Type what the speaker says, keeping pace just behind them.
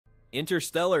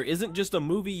Interstellar isn't just a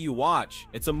movie you watch,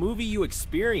 it's a movie you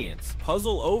experience,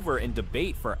 puzzle over, and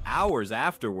debate for hours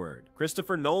afterward.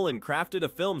 Christopher Nolan crafted a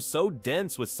film so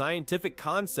dense with scientific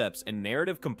concepts and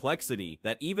narrative complexity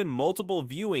that even multiple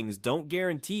viewings don't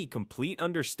guarantee complete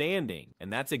understanding,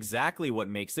 and that's exactly what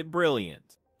makes it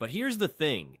brilliant. But here's the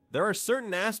thing, there are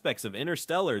certain aspects of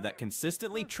Interstellar that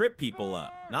consistently trip people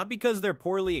up, not because they're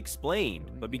poorly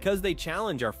explained, but because they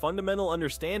challenge our fundamental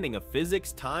understanding of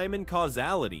physics, time, and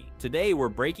causality. Today, we're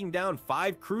breaking down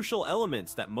 5 crucial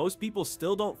elements that most people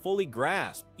still don't fully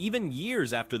grasp, even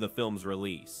years after the film's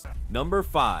release. Number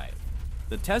 5.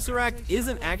 The tesseract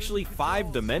isn't actually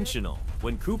 5-dimensional.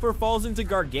 When Cooper falls into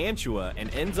Gargantua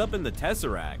and ends up in the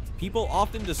tesseract, people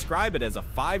often describe it as a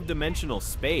 5-dimensional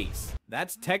space.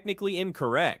 That's technically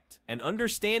incorrect, and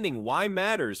understanding why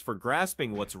matters for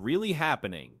grasping what's really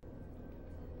happening.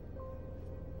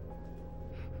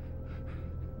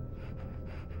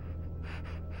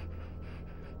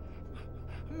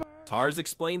 Tars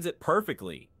explains it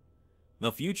perfectly.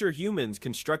 The future humans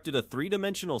constructed a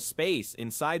 3-dimensional space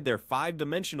inside their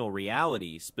 5-dimensional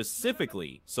reality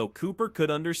specifically so Cooper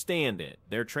could understand it.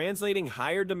 They're translating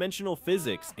higher dimensional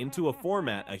physics into a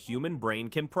format a human brain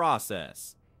can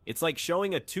process. It's like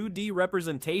showing a 2D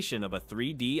representation of a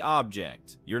 3D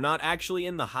object. You're not actually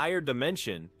in the higher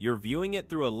dimension, you're viewing it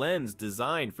through a lens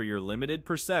designed for your limited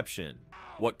perception.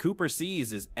 What Cooper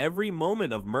sees is every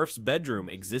moment of Murph's bedroom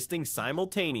existing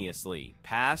simultaneously,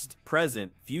 past,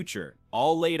 present, future,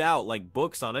 all laid out like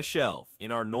books on a shelf.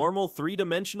 In our normal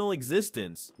 3-dimensional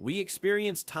existence, we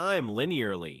experience time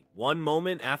linearly, one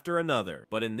moment after another.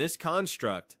 But in this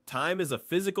construct, time is a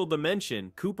physical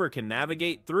dimension Cooper can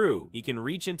navigate through. He can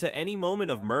reach into any moment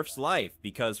of Murph's life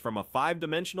because from a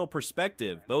 5-dimensional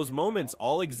perspective, those moments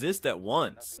all exist at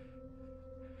once.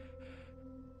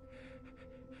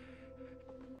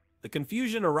 The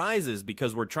confusion arises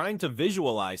because we're trying to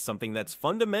visualize something that's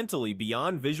fundamentally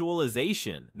beyond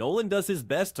visualization. Nolan does his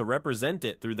best to represent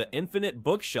it through the infinite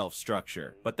bookshelf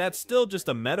structure, but that's still just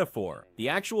a metaphor. The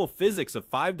actual physics of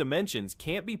 5 dimensions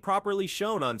can't be properly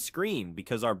shown on screen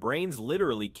because our brains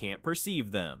literally can't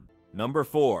perceive them. Number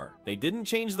 4. They didn't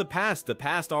change the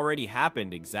past already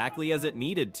happened exactly as it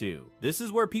needed to. This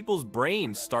is where people's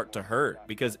brains start to hurt,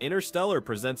 because Interstellar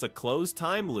presents a closed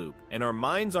time loop, and our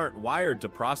minds aren't wired to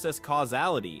process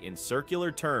causality in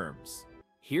circular terms.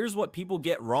 Here's what people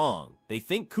get wrong. They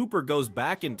think Cooper goes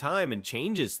back in time and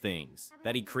changes things,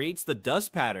 that he creates the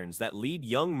dust patterns that lead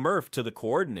young Murph to the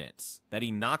coordinates, that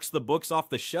he knocks the books off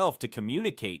the shelf to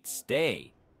communicate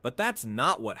stay. But that's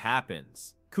not what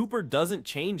happens. Cooper doesn't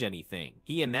change anything.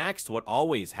 He enacts what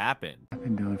always happened. I've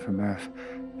been doing for Murph.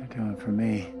 They're doing for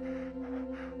me.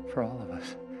 For all of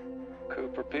us.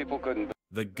 Cooper, people couldn't...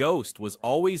 The ghost was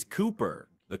always Cooper.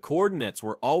 The coordinates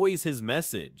were always his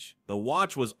message. The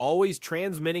watch was always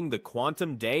transmitting the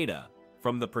quantum data.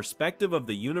 From the perspective of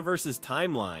the universe's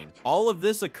timeline, all of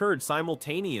this occurred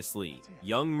simultaneously.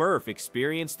 Young Murph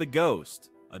experienced the ghost.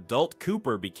 Adult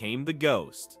Cooper became the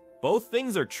ghost. Both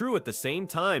things are true at the same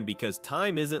time because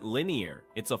time isn't linear,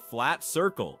 it's a flat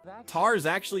circle. Tars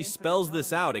actually spells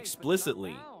this out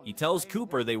explicitly. He tells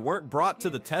Cooper they weren't brought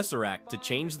to the tesseract to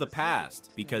change the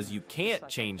past, because you can't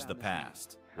change the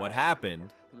past. What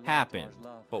happened, happened.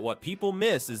 But what people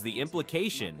miss is the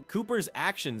implication. Cooper's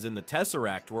actions in the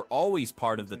tesseract were always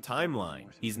part of the timeline.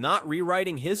 He's not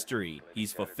rewriting history,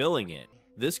 he's fulfilling it.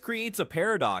 This creates a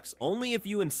paradox only if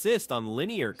you insist on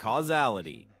linear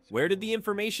causality. Where did the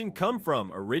information come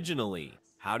from originally?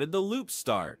 How did the loop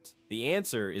start? The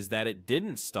answer is that it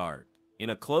didn't start. In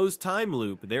a closed time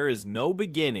loop, there is no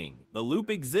beginning. The loop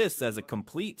exists as a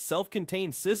complete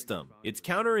self-contained system. It's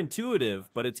counterintuitive,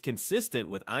 but it's consistent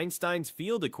with Einstein's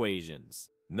field equations.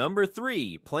 Number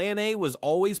 3, Plan A was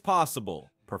always possible.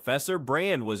 Professor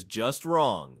Brand was just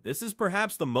wrong. This is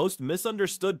perhaps the most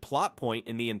misunderstood plot point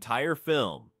in the entire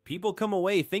film. People come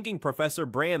away thinking Professor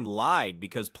Brand lied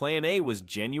because Plan A was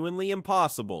genuinely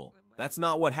impossible. That's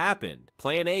not what happened.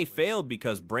 Plan A failed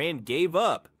because Brand gave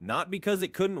up, not because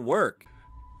it couldn't work.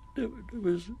 There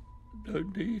was no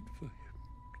need for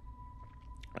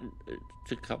him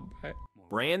to come back.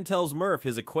 Brand tells Murph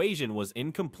his equation was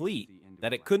incomplete,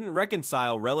 that it couldn't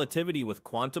reconcile relativity with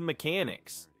quantum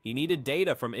mechanics. He needed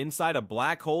data from inside a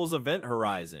black hole's event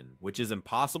horizon, which is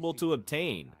impossible to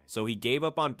obtain, so he gave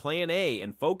up on Plan A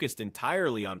and focused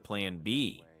entirely on Plan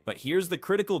B. But here's the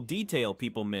critical detail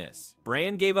people miss.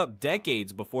 Brand gave up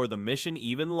decades before the mission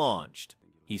even launched.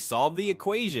 He solved the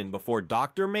equation before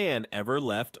Dr. Mann ever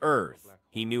left Earth.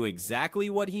 He knew exactly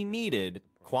what he needed,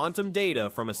 quantum data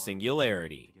from a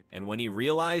singularity. And when he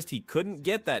realized he couldn't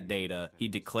get that data, he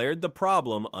declared the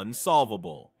problem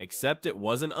unsolvable. Except it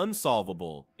wasn't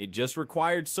unsolvable, it just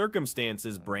required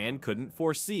circumstances Brand couldn't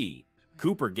foresee.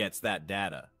 Cooper gets that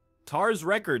data. TARS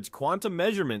records quantum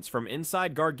measurements from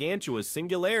inside Gargantua's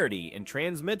singularity and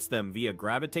transmits them via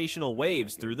gravitational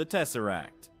waves through the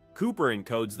tesseract. Cooper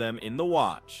encodes them in the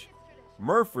watch.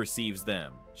 Murph receives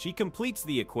them. She completes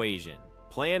the equation.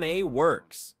 Plan A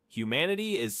works.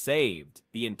 Humanity is saved.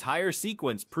 The entire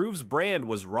sequence proves Brand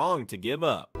was wrong to give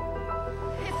up.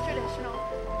 It's traditional.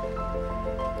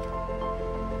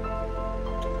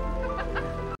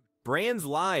 Brand's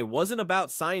lie wasn't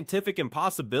about scientific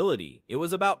impossibility, it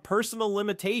was about personal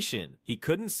limitation. He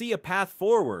couldn't see a path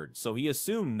forward, so he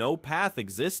assumed no path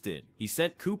existed. He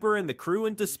sent Cooper and the crew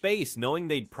into space knowing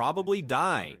they'd probably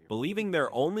die, believing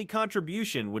their only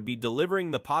contribution would be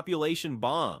delivering the population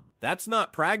bomb. That's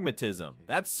not pragmatism,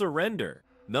 that's surrender.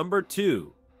 Number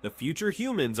 2. The future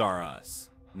humans are us.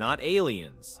 Not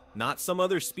aliens, not some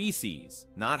other species,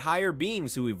 not higher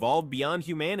beings who evolved beyond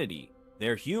humanity.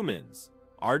 They're humans.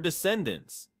 Our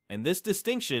descendants, and this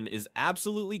distinction is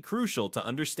absolutely crucial to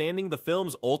understanding the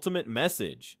film's ultimate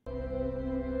message.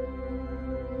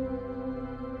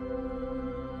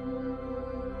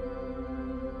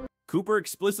 Cooper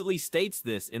explicitly states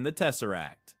this in the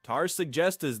tesseract. TARS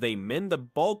suggests as they mend the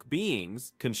bulk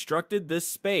beings constructed this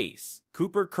space.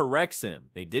 Cooper corrects him.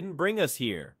 They didn't bring us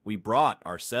here. We brought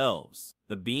ourselves.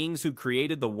 The beings who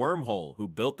created the wormhole, who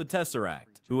built the tesseract,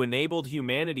 who enabled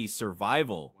humanity's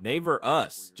survival, they were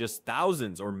us, just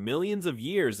thousands or millions of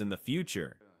years in the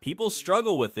future. People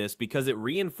struggle with this because it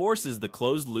reinforces the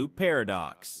closed-loop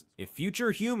paradox. If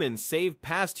future humans save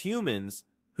past humans,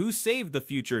 who saved the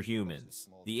future humans?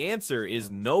 The answer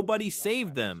is nobody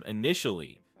saved them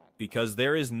initially. Because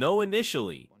there is no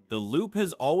initially. The loop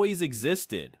has always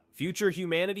existed. Future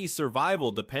humanity's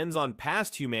survival depends on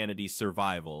past humanity's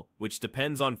survival, which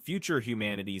depends on future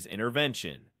humanity's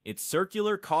intervention. It's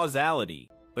circular causality.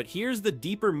 But here's the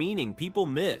deeper meaning people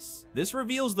miss. This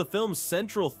reveals the film's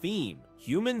central theme.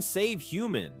 Humans save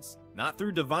humans. Not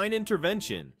through divine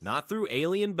intervention, not through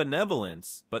alien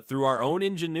benevolence, but through our own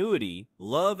ingenuity,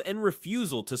 love, and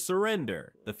refusal to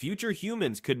surrender. The future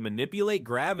humans could manipulate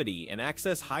gravity and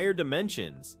access higher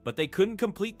dimensions, but they couldn't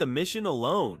complete the mission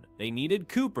alone. They needed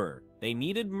Cooper, they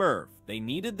needed Murph, they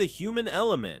needed the human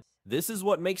element. This is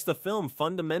what makes the film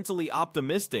fundamentally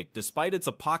optimistic despite its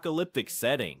apocalyptic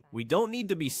setting. We don't need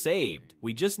to be saved,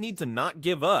 we just need to not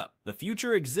give up. The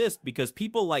future exists because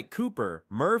people like Cooper,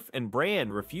 Murph, and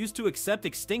Brand refuse to accept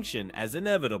extinction as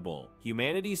inevitable.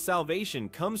 Humanity's salvation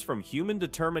comes from human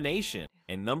determination.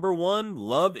 And number 1,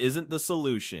 love isn't the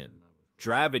solution.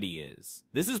 Gravity is.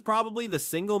 This is probably the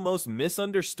single most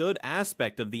misunderstood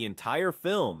aspect of the entire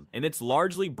film, and it's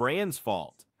largely Brand's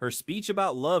fault. Her speech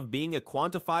about love being a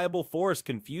quantifiable force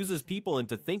confuses people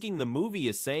into thinking the movie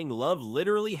is saying love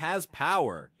literally has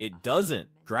power. It doesn't.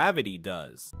 Gravity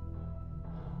does.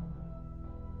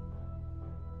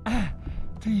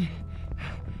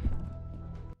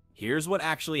 Here's what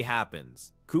actually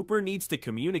happens. Cooper needs to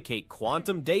communicate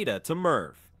quantum data to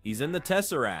Murph. He's in the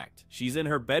tesseract. She's in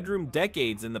her bedroom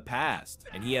decades in the past,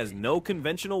 and he has no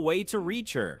conventional way to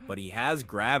reach her, but he has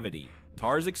gravity.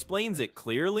 TARS explains it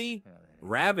clearly.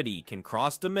 Gravity can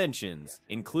cross dimensions,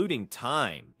 including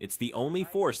time. It's the only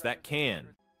force that can.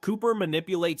 Cooper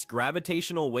manipulates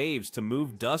gravitational waves to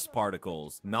move dust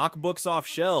particles, knock books off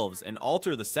shelves, and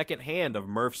alter the second hand of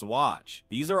Murph's watch.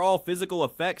 These are all physical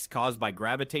effects caused by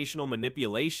gravitational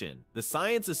manipulation. The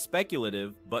science is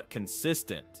speculative, but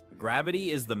consistent. Gravity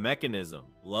is the mechanism.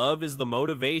 Love is the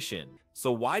motivation.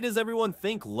 So why does everyone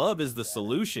think love is the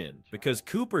solution? Because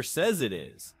Cooper says it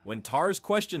is. When TARS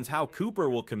questions how Cooper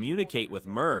will communicate with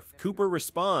Murph, Cooper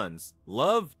responds,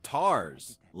 "Love,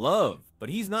 TARS. Love." But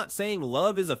he's not saying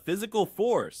love is a physical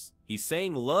force. He's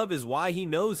saying love is why he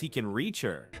knows he can reach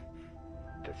her.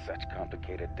 To such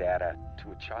complicated data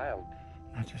to a child.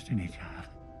 Not just any child.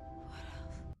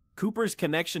 Cooper's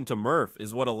connection to Murph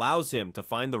is what allows him to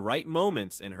find the right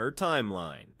moments in her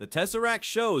timeline. The tesseract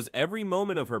shows every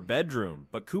moment of her bedroom,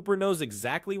 but Cooper knows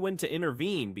exactly when to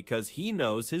intervene because he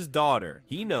knows his daughter.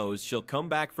 He knows she'll come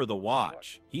back for the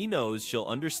watch. He knows she'll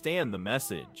understand the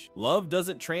message. Love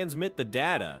doesn't transmit the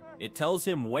data, it tells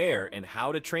him where and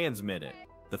how to transmit it.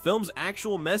 The film's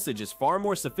actual message is far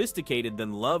more sophisticated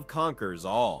than love conquers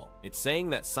all. It's saying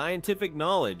that scientific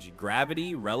knowledge,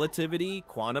 gravity, relativity,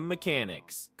 quantum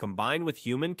mechanics, combined with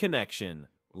human connection,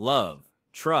 love,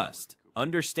 trust,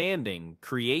 understanding,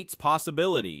 creates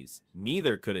possibilities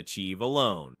neither could achieve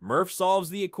alone. Murph solves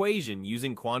the equation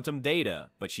using quantum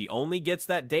data, but she only gets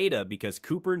that data because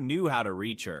Cooper knew how to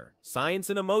reach her. Science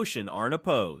and emotion aren't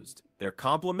opposed. They're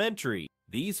complementary.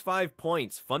 These 5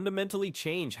 points fundamentally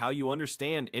change how you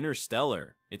understand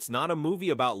Interstellar. It's not a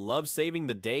movie about love saving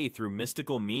the day through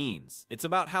mystical means. It's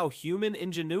about how human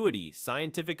ingenuity,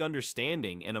 scientific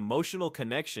understanding, and emotional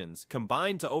connections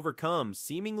combine to overcome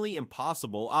seemingly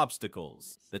impossible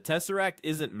obstacles. The tesseract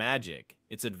isn't magic.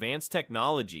 It's advanced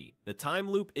technology. The time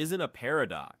loop isn't a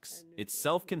paradox. It's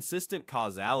self-consistent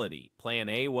causality. Plan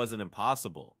A wasn't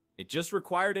impossible. It just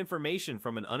required information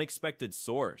from an unexpected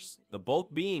source. The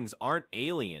bulk beings aren't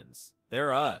aliens.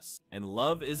 They're us. And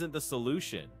love isn't the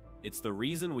solution. It's the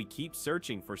reason we keep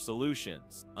searching for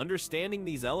solutions. Understanding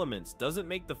these elements doesn't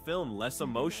make the film less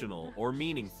emotional or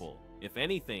meaningful. If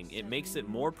anything, it makes it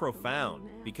more profound,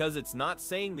 because it's not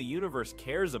saying the universe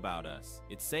cares about us.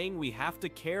 It's saying we have to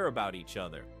care about each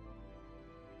other.